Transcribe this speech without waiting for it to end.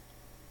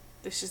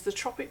This is the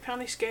Tropic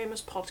Pianist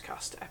Gamers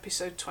podcast,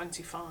 episode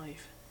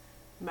 25,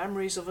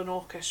 Memories of an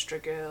Orchestra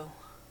Girl.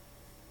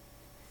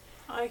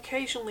 I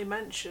occasionally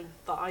mention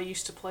that I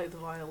used to play the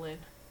violin.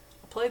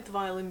 I played the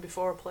violin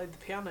before I played the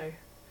piano.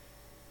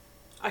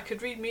 I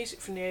could read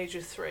music from the age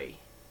of 3,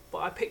 but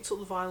I picked up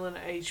the violin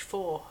at age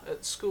 4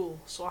 at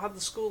school, so I had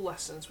the school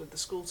lessons with the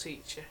school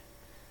teacher.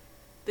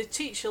 The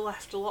teacher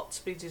left a lot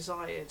to be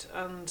desired,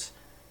 and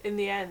in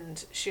the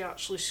end she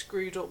actually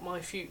screwed up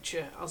my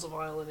future as a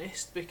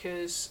violinist,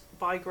 because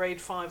by grade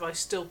 5 I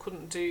still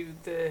couldn't do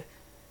the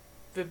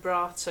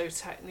vibrato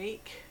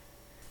technique.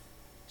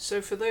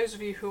 So for those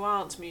of you who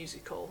aren't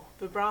musical,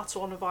 vibrato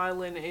on a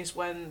violin is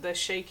when they're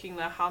shaking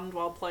their hand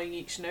while playing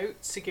each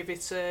note to give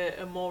it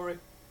a more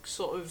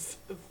sort of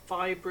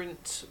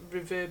vibrant,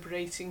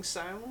 reverberating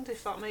sound,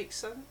 if that makes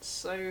sense.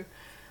 So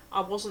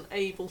I wasn't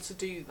able to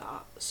do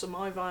that, so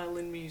my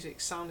violin music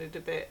sounded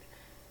a bit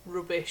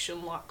rubbish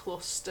and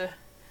lackluster.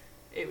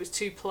 It was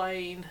too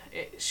plain,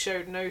 it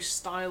showed no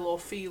style or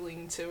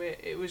feeling to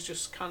it, it was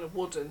just kind of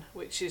wooden,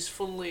 which is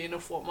funnily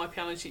enough what my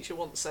piano teacher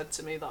once said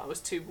to me, that I was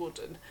too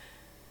wooden.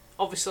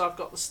 Obviously I've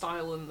got the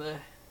style and the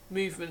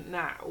movement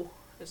now.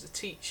 As a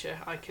teacher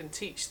I can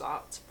teach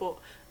that, but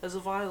as a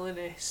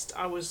violinist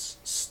I was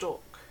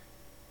stuck,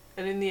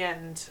 and in the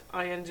end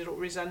I ended up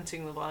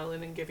resenting the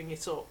violin and giving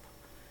it up.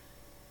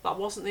 That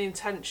wasn't the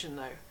intention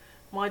though.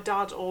 My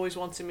dad always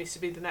wanted me to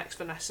be the next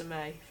Vanessa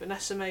Mae.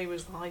 Vanessa Mae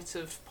was the height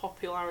of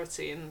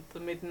popularity in the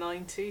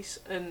mid-90s,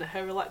 and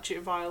her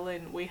electric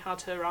violin, we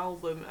had her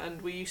album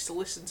and we used to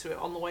listen to it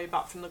on the way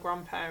back from the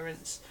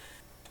grandparents.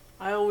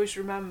 I always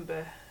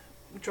remember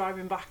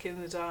driving back in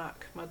the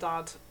dark, my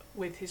dad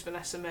with his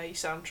Vanessa Mae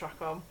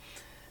soundtrack on,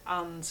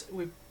 and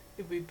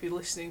we'd be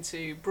listening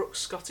to Brooks'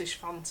 Scottish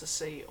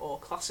Fantasy or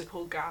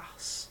Classical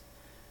Gas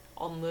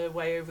on the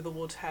way over the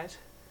Woodhead.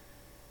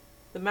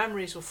 The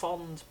memories were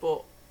fond,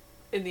 but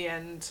in the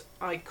end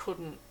I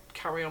couldn't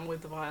carry on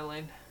with the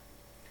violin.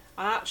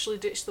 I actually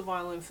ditched the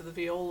violin for the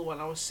viola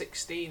when I was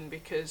 16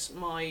 because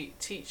my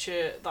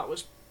teacher, that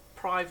was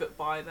private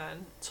by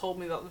then, told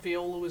me that the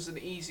viola was an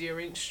easier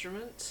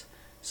instrument,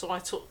 so I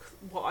took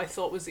what I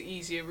thought was the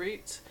easier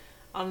route,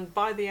 and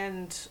by the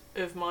end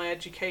of my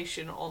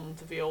education on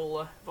the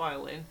viola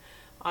violin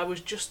I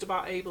was just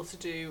about able to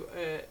do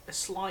a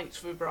slight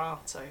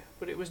vibrato,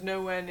 but it was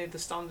nowhere near the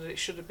standard it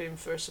should have been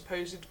for a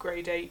supposed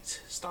grade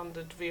 8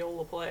 standard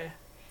viola player.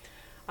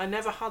 I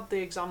never had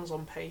the exams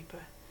on paper.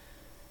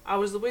 I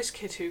was the whiz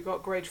kid who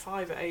got grade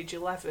 5 at age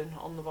 11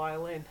 on the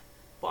violin,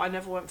 but I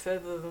never went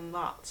further than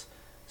that.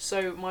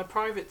 So my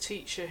private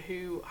teacher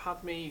who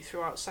had me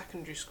throughout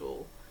secondary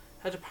school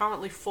had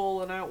apparently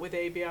fallen out with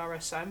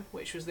ABRSM,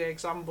 which was the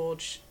exam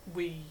board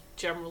we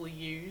generally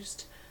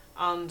used,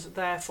 and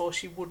therefore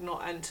she would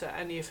not enter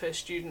any of her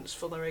students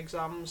for their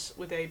exams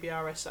with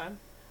ABRSM,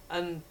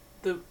 and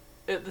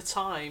at the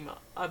time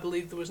I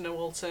believe there was no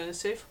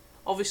alternative.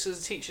 Obviously as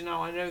a teacher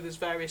now I know there's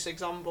various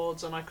exam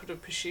boards and I could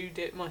have pursued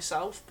it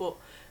myself, but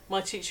my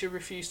teacher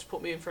refused to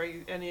put me in for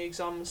any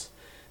exams.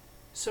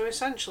 So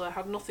essentially I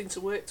had nothing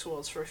to work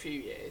towards for a few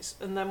years,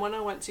 and then when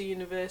I went to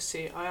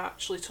university I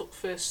actually took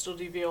first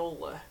study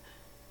viola,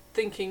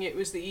 thinking it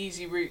was the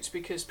easy route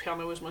because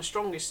piano was my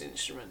strongest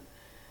instrument,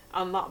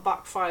 and that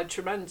backfired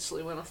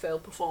tremendously when I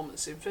failed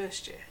performance in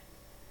first year.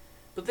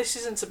 But this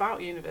isn't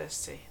about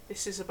university,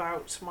 this is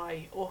about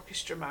my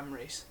orchestra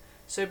memories.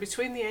 So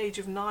between the age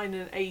of 9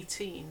 and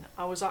 18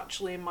 I was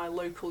actually in my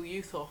local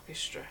youth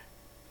orchestra.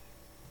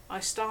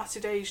 I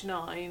started age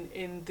 9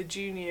 in the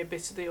junior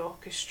bit of the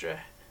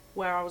orchestra,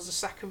 where I was a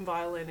second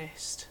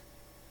violinist.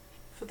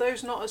 For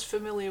those not as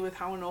familiar with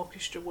how an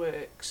orchestra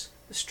works,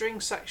 the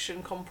string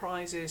section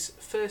comprises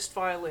first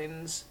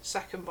violins,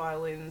 second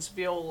violins,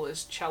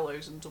 violas,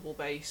 cellos and double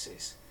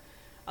basses.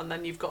 And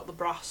then you've got the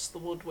brass, the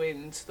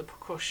woodwind, the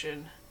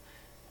percussion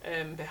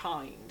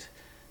behind.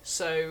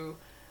 So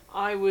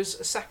I was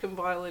a second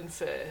violin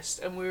first,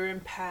 and we were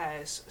in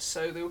pairs,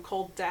 so they were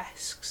called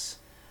desks,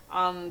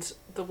 and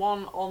the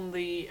one on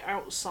the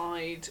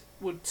outside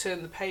would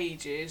turn the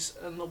pages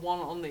and the one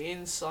on the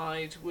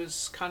inside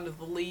was kind of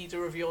the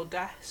leader of your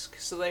desk,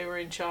 so they were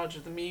in charge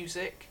of the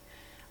music,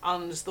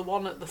 and the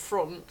one at the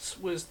front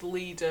was the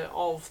leader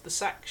of the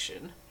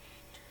section.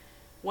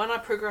 When I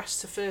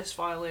progressed to first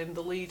violin,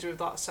 the leader of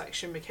that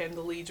section became the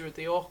leader of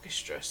the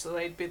orchestra, so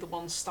they'd be the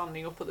ones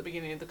standing up at the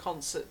beginning of the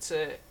concert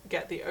to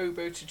get the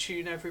oboe to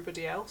tune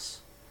everybody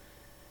else.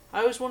 I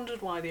always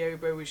wondered why the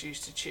oboe was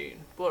used to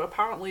tune, but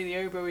apparently the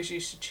oboe is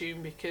used to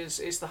tune because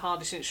it's the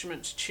hardest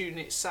instrument to tune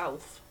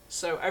itself,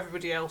 so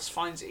everybody else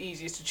finds it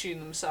easier to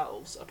tune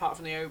themselves, apart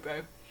from the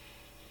oboe.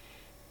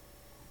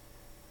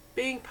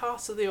 Being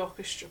part of the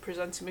orchestra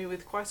presented me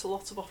with quite a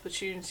lot of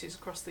opportunities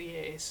across the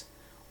years,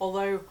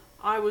 although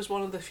I was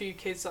one of the few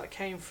kids that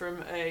came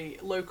from a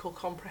local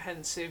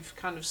comprehensive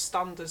kind of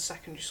standard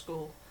secondary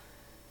school.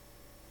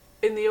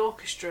 In the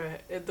orchestra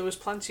there was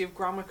plenty of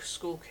grammar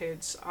school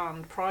kids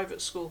and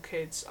private school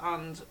kids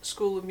and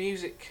school of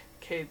music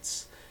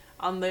kids,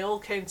 and they all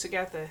came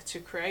together to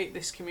create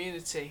this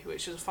community,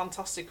 which was a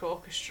fantastic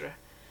orchestra.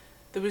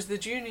 There was the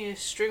junior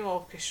string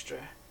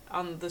orchestra,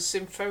 and the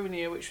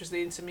Sinfonia, which was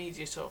the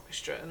intermediate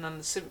orchestra, and then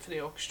the symphony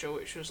orchestra,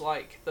 which was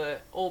like the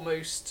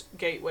almost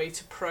gateway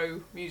to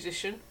pro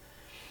musician.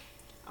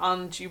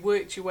 And you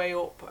worked your way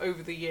up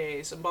over the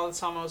years, and by the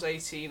time I was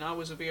 18 I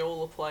was a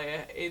viola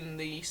player in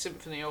the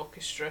symphony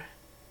orchestra.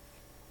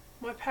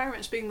 My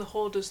parents, being the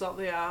hoarders that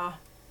they are,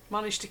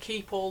 managed to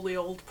keep all the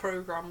old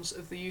programmes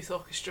of the youth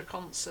orchestra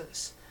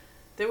concerts.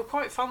 They were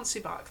quite fancy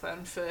back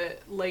then for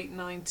late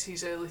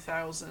 90s, early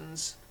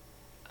thousands,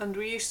 and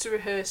we used to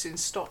rehearse in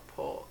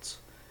Stockport,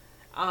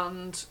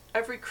 and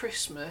every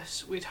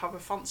Christmas we'd have a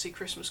fancy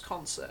Christmas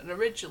concert, and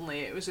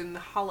originally it was in the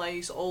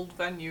Halle's old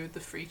venue of the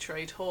Free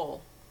Trade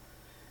Hall.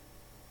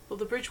 But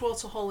the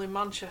Bridgewater Hall in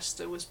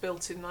Manchester was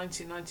built in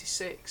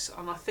 1996,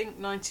 and I think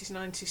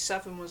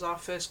 1997 was our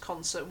first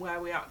concert where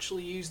we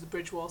actually used the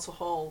Bridgewater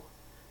Hall.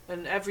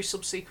 And every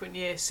subsequent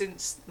year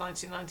since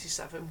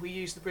 1997 we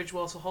used the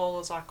Bridgewater Hall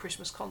as our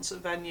Christmas concert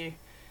venue.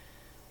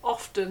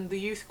 Often the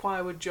youth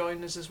choir would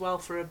join us as well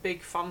for a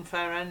big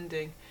fanfare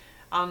ending,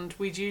 and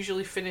we'd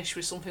usually finish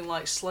with something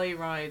like Sleigh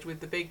Ride with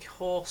the big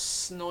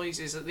horse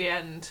noises at the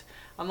end,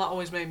 and that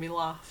always made me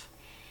laugh.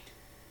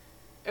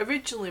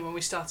 Originally when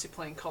we started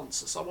playing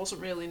concerts I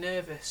wasn't really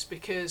nervous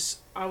because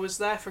I was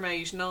there from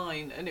age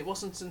 9, and it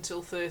wasn't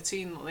until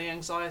 13 that the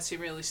anxiety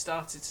really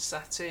started to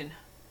set in.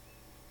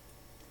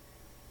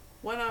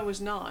 When I was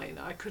 9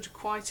 I could have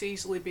quite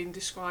easily been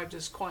described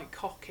as quite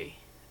cocky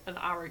and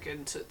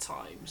arrogant at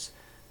times,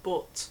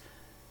 but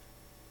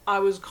I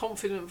was a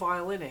confident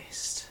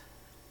violinist,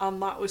 and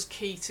that was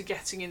key to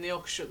getting in the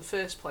orchestra in the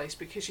first place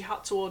because you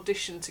had to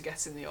audition to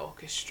get in the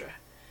orchestra.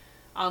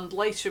 And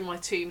later in my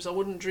teens I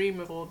wouldn't dream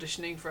of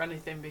auditioning for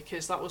anything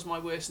because that was my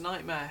worst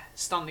nightmare,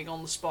 standing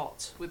on the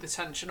spot with the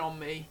tension on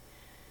me.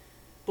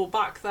 But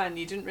back then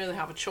you didn't really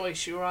have a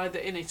choice, you were either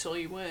in it or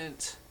you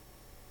weren't.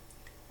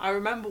 I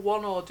remember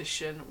one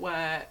audition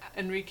where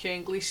Enrique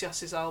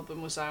Iglesias'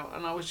 album was out,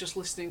 and I was just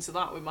listening to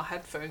that with my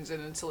headphones in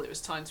until it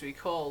was time to be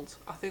called.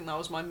 I think that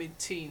was my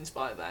mid-teens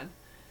by then.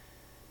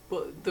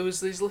 But there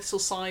was these little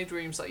side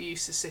rooms that you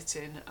used to sit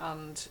in,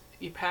 and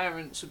your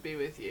parents would be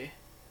with you.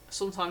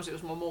 Sometimes it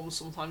was my mum,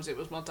 sometimes it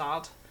was my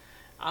dad,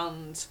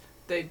 and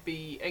they'd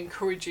be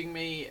encouraging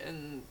me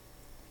and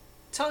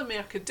telling me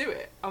I could do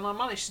it, and I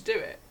managed to do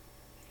it.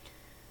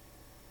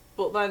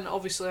 But then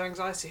obviously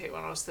anxiety hit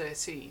when I was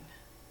 13.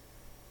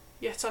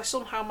 Yet I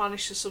somehow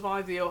managed to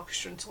survive the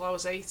orchestra until I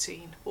was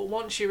 18, but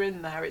once you're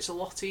in there it's a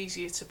lot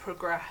easier to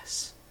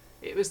progress.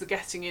 It was the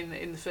getting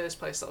in the first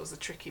place that was the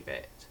tricky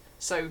bit,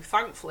 so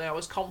thankfully I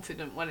was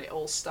confident when it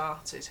all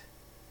started.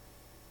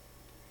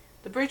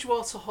 The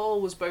Bridgewater Hall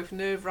was both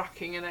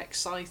nerve-wracking and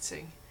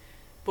exciting,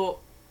 but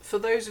for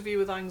those of you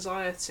with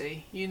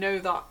anxiety, you know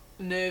that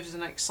nerves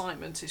and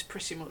excitement is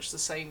pretty much the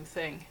same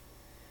thing.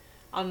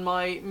 And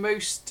my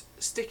most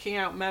sticking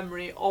out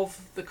memory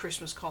of the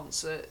Christmas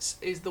concerts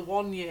is the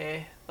one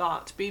year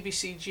that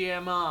BBC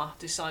GMR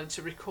decided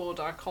to record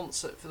our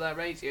concert for their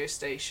radio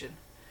station.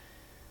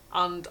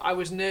 And I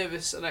was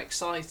nervous and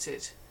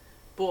excited,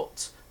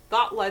 but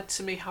that led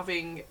to me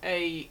having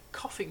a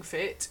coughing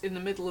fit in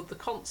the middle of the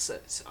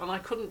concert, and I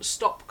couldn't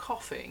stop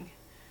coughing,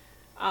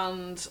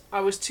 and I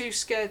was too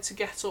scared to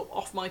get up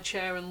off my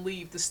chair and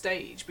leave the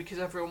stage because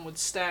everyone would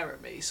stare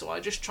at me, so I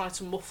just tried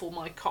to muffle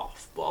my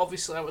cough, but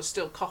obviously I was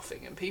still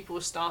coughing and people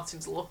were starting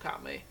to look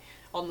at me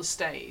on the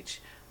stage.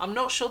 I'm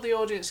not sure the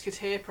audience could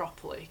hear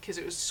properly because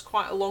it was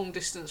quite a long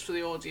distance for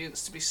the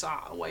audience to be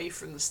sat away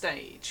from the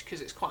stage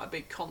because it's quite a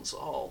big concert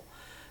hall.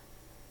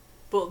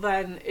 But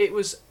then it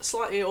was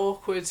slightly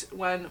awkward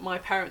when my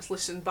parents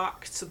listened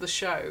back to the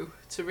show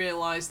to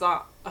realise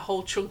that a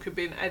whole chunk had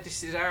been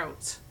edited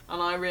out,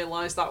 and I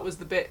realised that was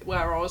the bit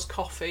where I was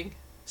coughing.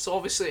 So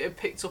obviously it had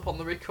picked up on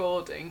the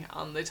recording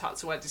and they'd had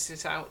to edit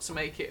it out to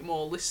make it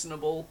more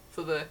listenable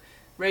for the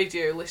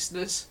radio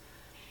listeners.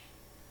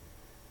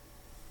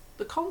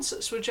 The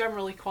concerts were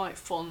generally quite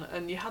fun,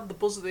 and you had the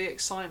buzz of the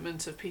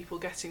excitement of people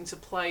getting to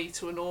play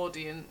to an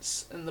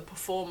audience and the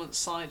performance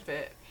side of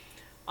it.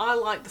 I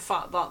liked the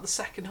fact that the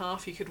second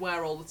half you could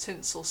wear all the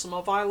tinsel. So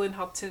my violin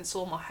had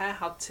tinsel, my hair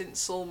had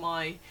tinsel,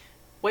 my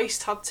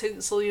waist had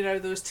tinsel, you know,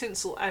 there was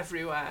tinsel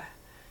everywhere.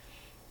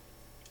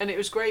 And it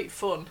was great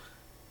fun.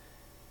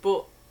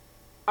 But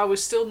I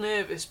was still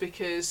nervous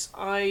because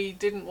I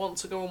didn't want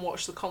to go and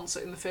watch the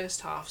concert in the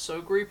first half. So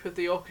a group of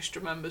the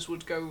orchestra members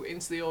would go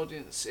into the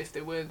audience if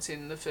they weren't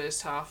in the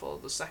first half or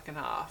the second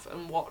half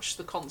and watch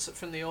the concert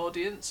from the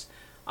audience.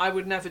 I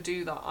would never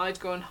do that. I'd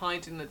go and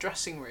hide in the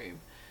dressing room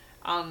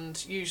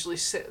and usually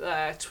sit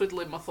there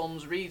twiddling my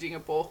thumbs reading a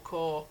book,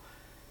 or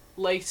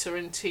later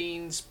in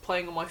teens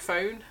playing on my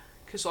phone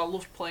because I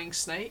loved playing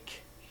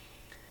Snake.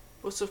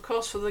 But of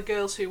course for the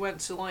girls who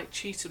went to like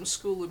Cheetham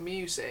School of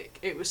Music,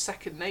 it was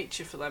second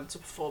nature for them to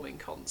perform in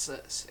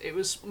concerts. It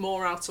was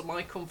more out of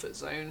my comfort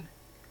zone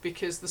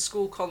because the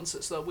school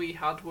concerts that we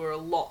had were a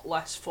lot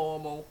less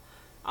formal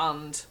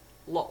and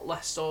a lot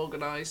less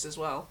organised as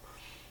well.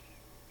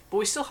 But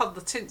we still had the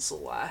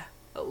tinsel there,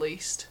 at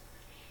least.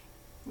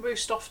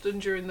 Most often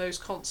during those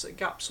concert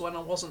gaps when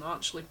I wasn't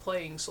actually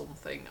playing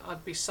something,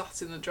 I'd be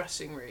sat in the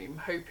dressing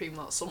room hoping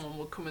that someone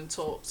would come and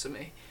talk to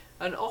me,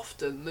 And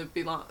often there'd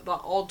be like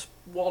that odd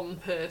one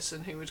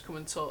person who would come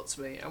and talk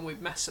to me, and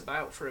we'd mess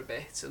about for a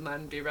bit and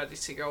then be ready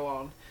to go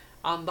on,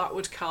 and that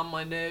would calm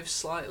my nerves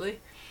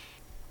slightly.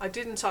 I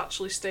didn't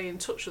actually stay in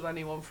touch with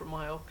anyone from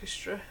my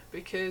orchestra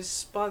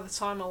because by the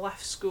time I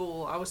left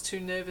school I was too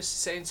nervous to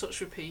stay in touch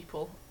with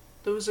people.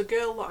 There was a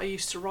girl that I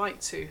used to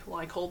write to,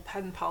 like old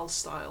pen pal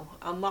style,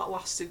 and that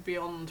lasted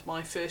beyond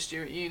my first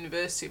year at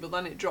university, but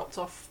then it dropped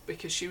off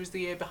because she was the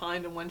year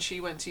behind, and when she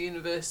went to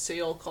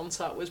university all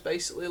contact was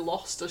basically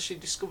lost as she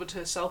discovered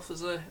herself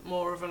as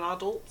more of an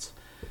adult.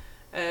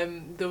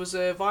 There was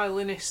a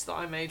violinist that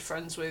I made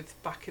friends with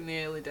back in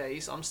the early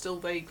days. I'm still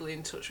vaguely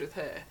in touch with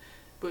her,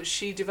 but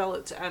she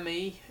developed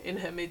ME in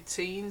her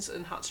mid-teens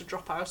and had to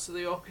drop out of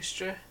the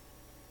orchestra.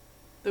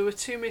 There were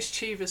two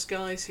mischievous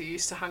guys who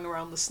used to hang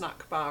around the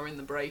snack bar in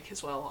the break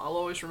as well. I'll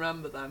always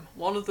remember them.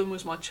 One of them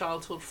was my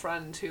childhood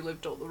friend who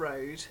lived up the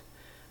road.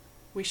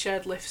 We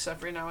shared lifts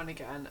every now and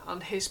again,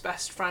 and his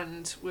best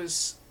friend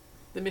was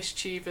the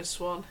mischievous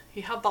one.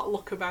 He had that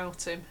look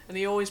about him, and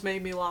he always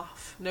made me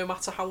laugh, no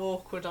matter how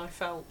awkward I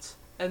felt.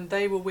 And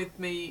they were with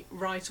me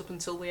right up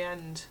until the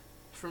end,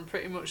 from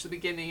pretty much the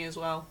beginning as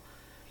well.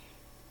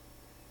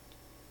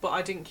 But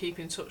I didn't keep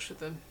in touch with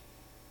them.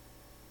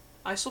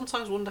 I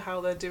sometimes wonder how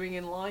they're doing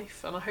in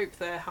life, and I hope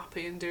they're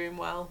happy and doing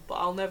well, but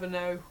I'll never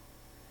know.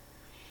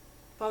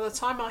 By the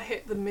time I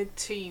hit the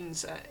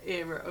mid-teens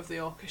era of the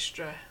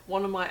orchestra,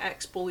 one of my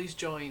ex-bullies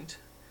joined.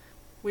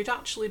 We'd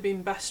actually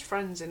been best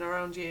friends in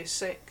around year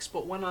 6,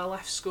 but when I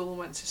left school and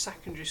went to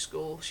secondary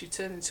school, she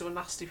turned into a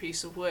nasty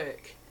piece of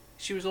work.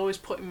 She was always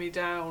putting me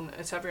down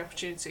at every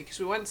opportunity, because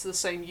we went to the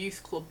same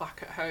youth club back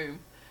at home,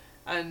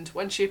 and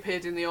when she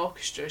appeared in the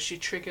orchestra, she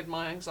triggered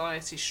my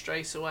anxiety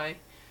straight away.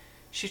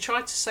 She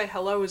tried to say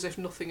hello as if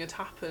nothing had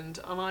happened,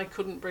 and I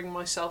couldn't bring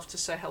myself to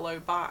say hello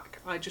back.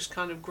 I just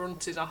kind of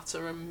grunted at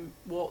her and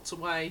walked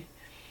away.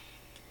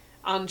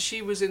 And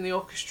she was in the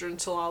orchestra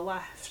until I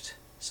left.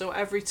 So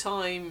every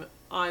time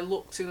I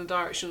looked in the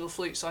direction of the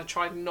flutes, I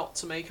tried not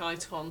to make eye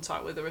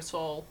contact with her at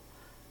all.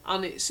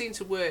 And it seemed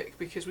to work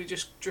because we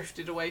just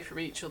drifted away from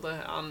each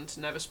other and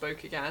never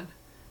spoke again.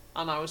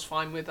 And I was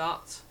fine with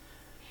that.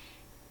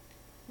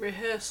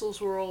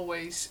 Rehearsals were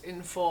always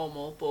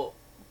informal, but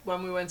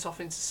when we went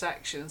off into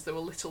sections, there were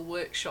little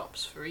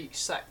workshops for each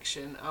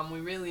section, and we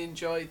really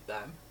enjoyed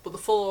them. But the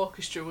full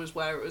orchestra was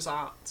where it was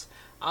at,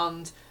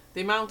 and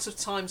the amount of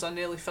times I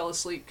nearly fell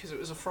asleep because it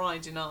was a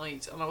Friday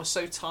night and I was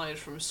so tired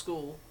from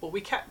school. But we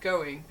kept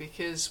going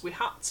because we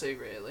had to,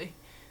 really.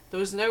 There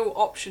was no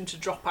option to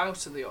drop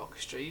out of the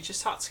orchestra, you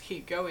just had to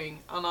keep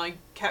going, and I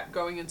kept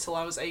going until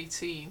I was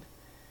 18.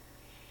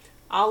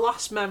 Our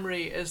last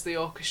memory as the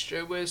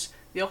orchestra was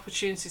the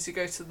opportunity to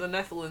go to the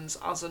Netherlands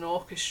as an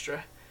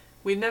orchestra.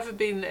 We'd never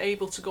been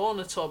able to go on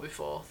a tour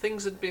before.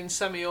 Things had been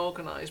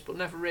semi-organised but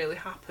never really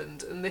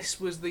happened, and this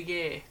was the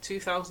year,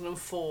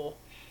 2004.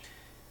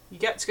 You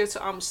get to go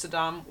to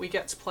Amsterdam, we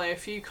get to play a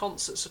few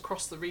concerts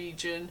across the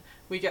region,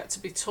 we get to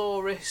be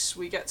tourists,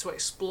 we get to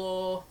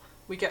explore,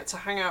 we get to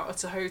hang out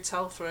at a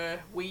hotel for a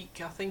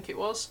week, I think it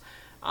was,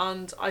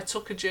 and I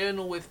took a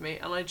journal with me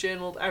and I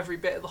journaled every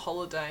bit of the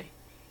holiday.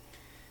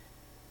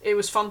 It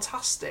was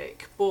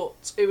fantastic,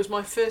 but it was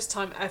my first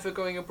time ever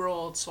going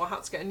abroad, so I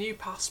had to get a new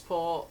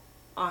passport.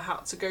 I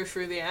had to go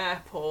through the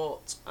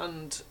airport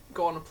and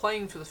go on a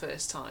plane for the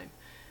first time,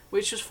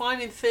 which was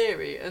fine in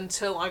theory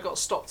until I got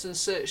stopped and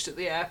searched at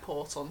the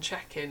airport on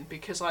check-in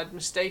because I'd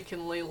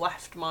mistakenly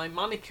left my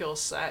manicure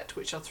set,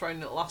 which I'd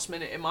thrown at the last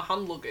minute, in my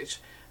hand luggage,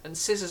 and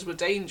scissors were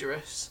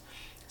dangerous.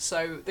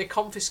 So they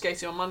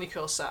confiscated my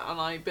manicure set and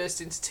I burst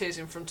into tears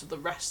in front of the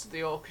rest of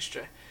the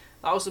orchestra.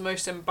 That was the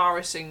most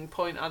embarrassing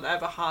point I'd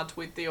ever had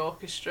with the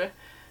orchestra.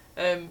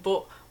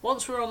 But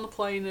once we were on the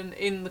plane and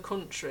in the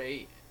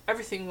country,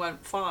 everything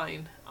went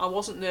fine. I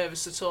wasn't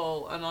nervous at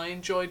all and I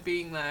enjoyed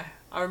being there.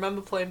 I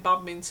remember playing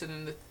badminton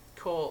in the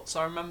courts,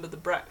 I remember the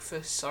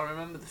breakfasts, I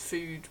remember the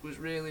food was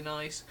really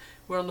nice.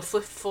 We were on the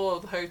 5th floor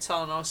of the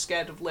hotel and I was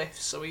scared of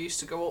lifts, so we used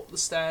to go up the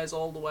stairs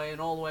all the way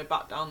and all the way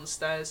back down the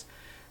stairs.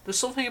 There's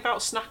something about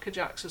Snacker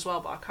Jacks as well,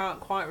 but I can't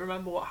quite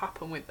remember what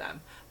happened with them.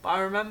 But I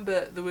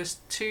remember there was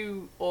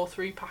 2 or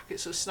 3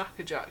 packets of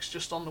Snacker Jacks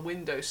just on the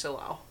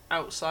windowsill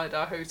outside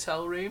our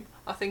hotel room.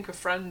 I think a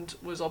friend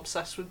was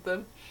obsessed with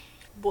them.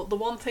 But the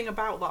one thing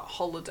about that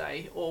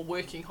holiday, or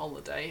working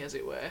holiday as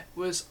it were,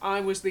 was I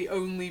was the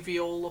only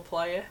viola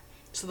player,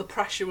 so the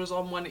pressure was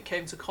on when it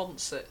came to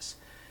concerts.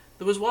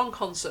 There was one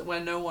concert where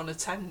no one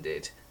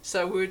attended,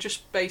 so we were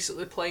just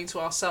basically playing to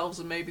ourselves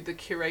and maybe the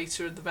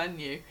curator of the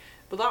venue,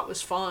 but that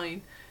was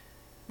fine.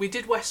 We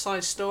did West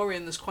Side Story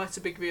and there's quite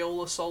a big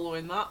viola solo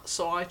in that,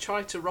 so I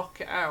tried to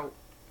rock it out.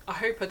 I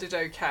hope I did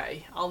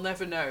okay, I'll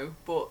never know,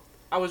 but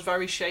I was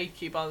very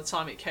shaky by the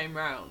time it came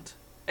round.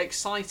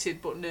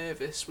 Excited but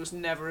nervous was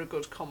never a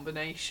good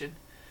combination.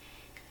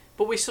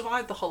 But we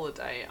survived the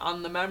holiday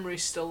and the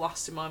memories still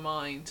last in my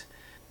mind.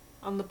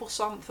 And the bus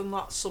anthem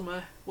that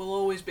summer will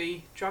always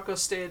be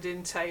Dragostea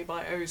Dinte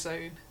by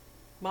Ozone.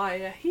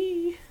 Maya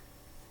He.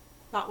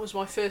 That was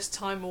my first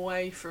time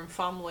away from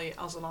family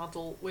as an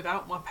adult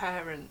without my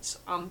parents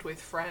and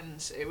with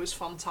friends. It was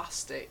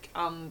fantastic,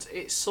 and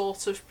it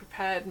sort of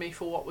prepared me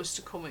for what was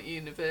to come at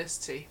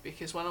university,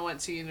 because when I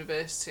went to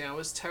university I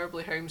was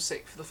terribly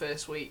homesick for the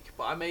first week,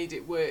 but I made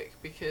it work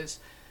because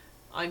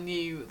I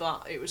knew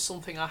that it was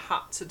something I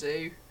had to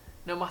do.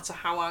 No matter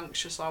how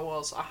anxious I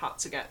was, I had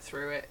to get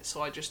through it,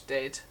 so I just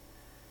did.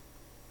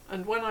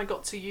 And when I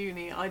got to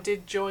uni, I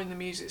did join the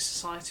Music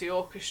Society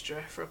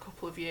Orchestra for a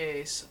couple of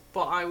years,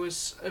 but I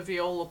was a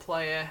viola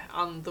player,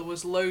 and there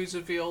was loads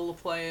of viola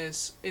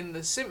players in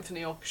the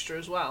symphony orchestra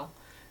as well.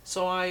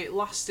 So I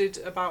lasted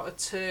about a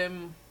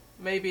term,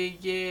 maybe a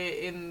year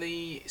in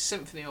the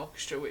symphony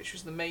orchestra, which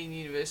was the main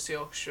university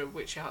orchestra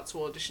which you had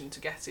to audition to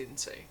get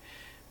into.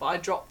 But I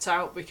dropped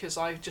out because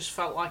I just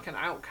felt like an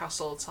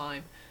outcast all the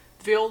time.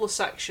 Viola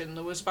section,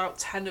 there was about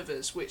 10 of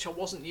us, which I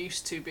wasn't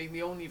used to, being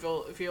the only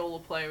viola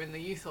player in the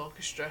youth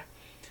orchestra.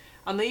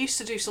 And they used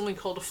to do something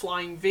called a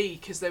flying V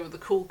because they were the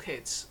cool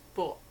kids,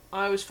 but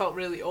I always felt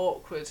really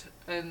awkward,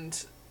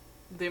 and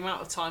the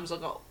amount of times I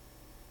got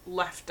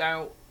left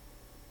out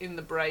in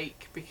the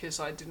break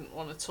because I didn't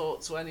want to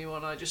talk to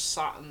anyone, I just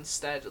sat and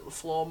stared at the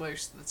floor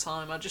most of the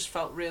time. I just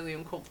felt really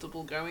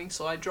uncomfortable going,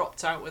 so I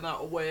dropped out without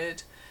a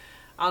word.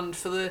 And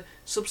for the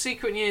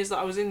subsequent years that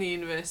I was in the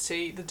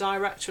university, the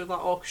director of that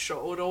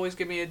orchestra would always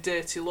give me a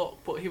dirty look,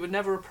 but he would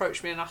never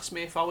approach me and ask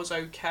me if I was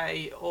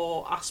okay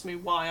or ask me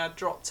why I'd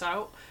dropped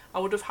out. I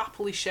would have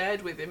happily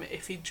shared with him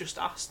if he'd just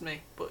asked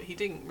me, but he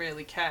didn't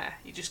really care.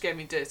 He just gave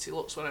me dirty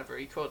looks whenever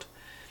he could.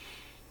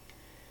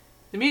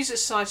 The Music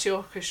Society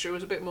Orchestra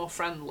was a bit more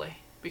friendly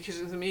because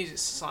it was a music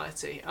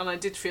society, and I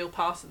did feel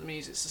part of the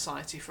music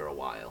society for a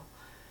while.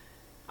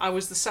 I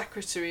was the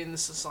secretary in the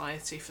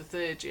society for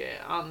third year,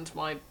 and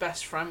my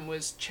best friend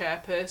was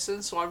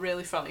chairperson, so I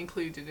really felt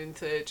included in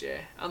third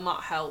year, and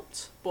that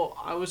helped. But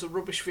I was a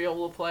rubbish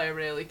viola player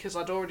really, because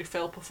I'd already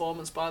failed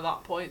performance by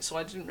that point, so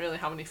I didn't really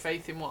have any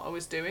faith in what I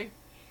was doing.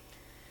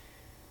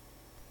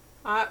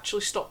 I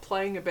actually stopped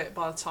playing a bit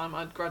by the time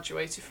I'd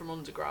graduated from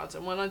undergrad,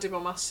 and when I did my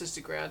master's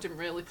degree I didn't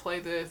really play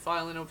the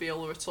violin or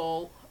viola at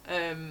all.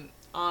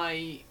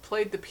 I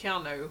played the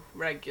piano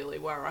regularly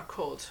where I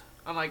could,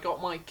 and I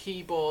got my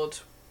keyboard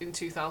in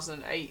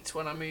 2008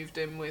 when I moved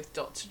in with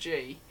Dr.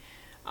 G,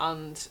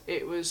 and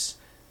it was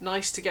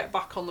nice to get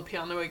back on the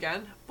piano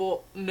again,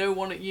 but no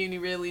one at uni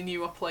really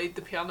knew I played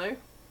the piano,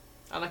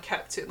 and I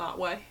kept it that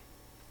way.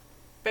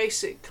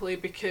 Basically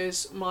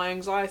because my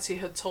anxiety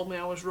had told me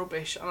I was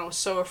rubbish, and I was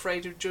so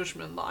afraid of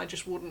judgment that I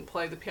just wouldn't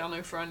play the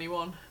piano for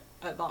anyone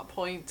at that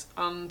point,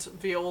 and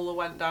viola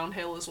went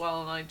downhill as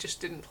well, and I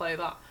just didn't play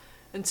that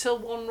until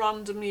one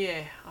random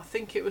year, I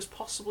think it was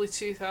possibly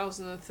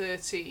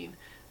 2013,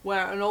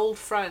 where an old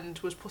friend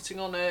was putting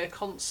on a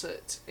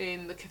concert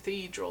in the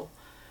cathedral,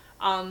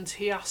 and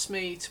he asked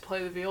me to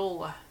play the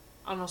viola,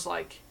 and I was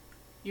like,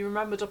 "You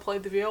remembered I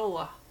played the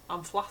viola?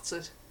 I'm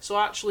flattered." So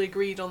I actually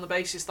agreed on the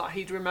basis that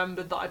he'd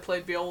remembered that I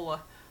played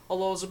viola.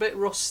 Although I was a bit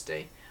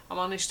rusty, I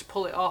managed to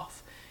pull it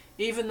off,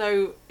 even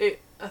though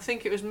I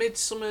think it was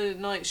Midsummer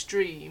Night's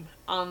Dream,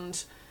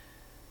 and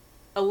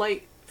a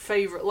late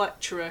favourite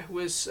lecturer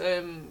was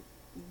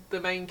the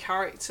main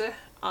character,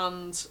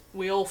 and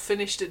we all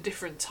finished at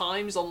different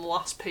times on the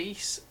last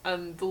piece,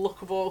 and the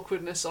look of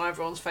awkwardness on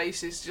everyone's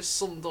faces just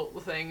summed up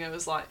the thing. It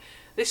was like,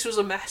 this was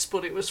a mess,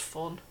 but it was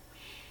fun.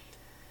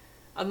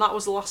 And that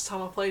was the last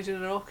time I played in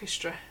an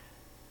orchestra.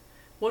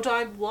 Would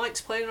I like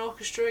to play in an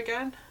orchestra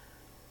again?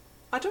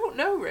 I don't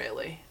know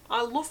really.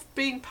 I love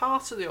being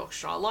part of the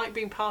orchestra. I like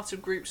being part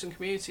of groups and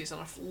communities, and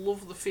I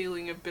love the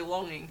feeling of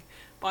belonging,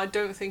 but I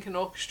don't think an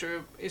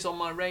orchestra is on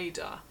my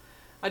radar.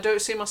 I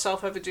don't see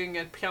myself ever doing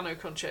a piano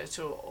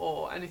concerto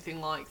or anything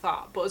like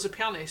that, but as a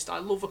pianist I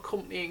love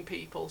accompanying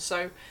people,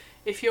 so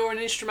if you're an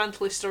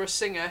instrumentalist or a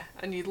singer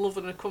and you'd love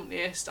an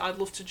accompanist, I'd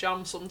love to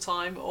jam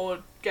sometime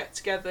or get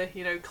together,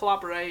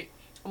 collaborate.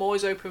 I'm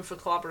always open for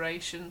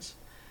collaborations.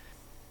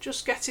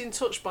 Just get in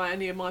touch by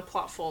any of my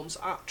platforms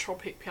at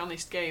Tropic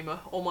Pianist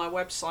Gamer or my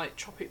website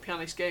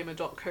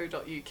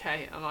tropicpianistgamer.co.uk,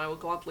 and I will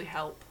gladly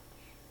help.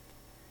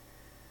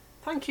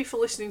 Thank you for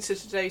listening to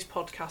today's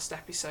podcast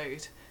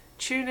episode.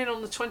 Tune in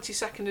on the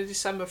 22nd of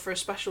December for a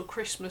special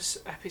Christmas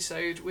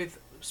episode with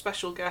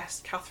special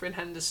guest Catherine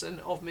Henderson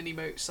of Mini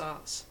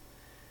Mozarts.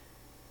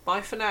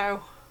 Bye for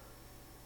now.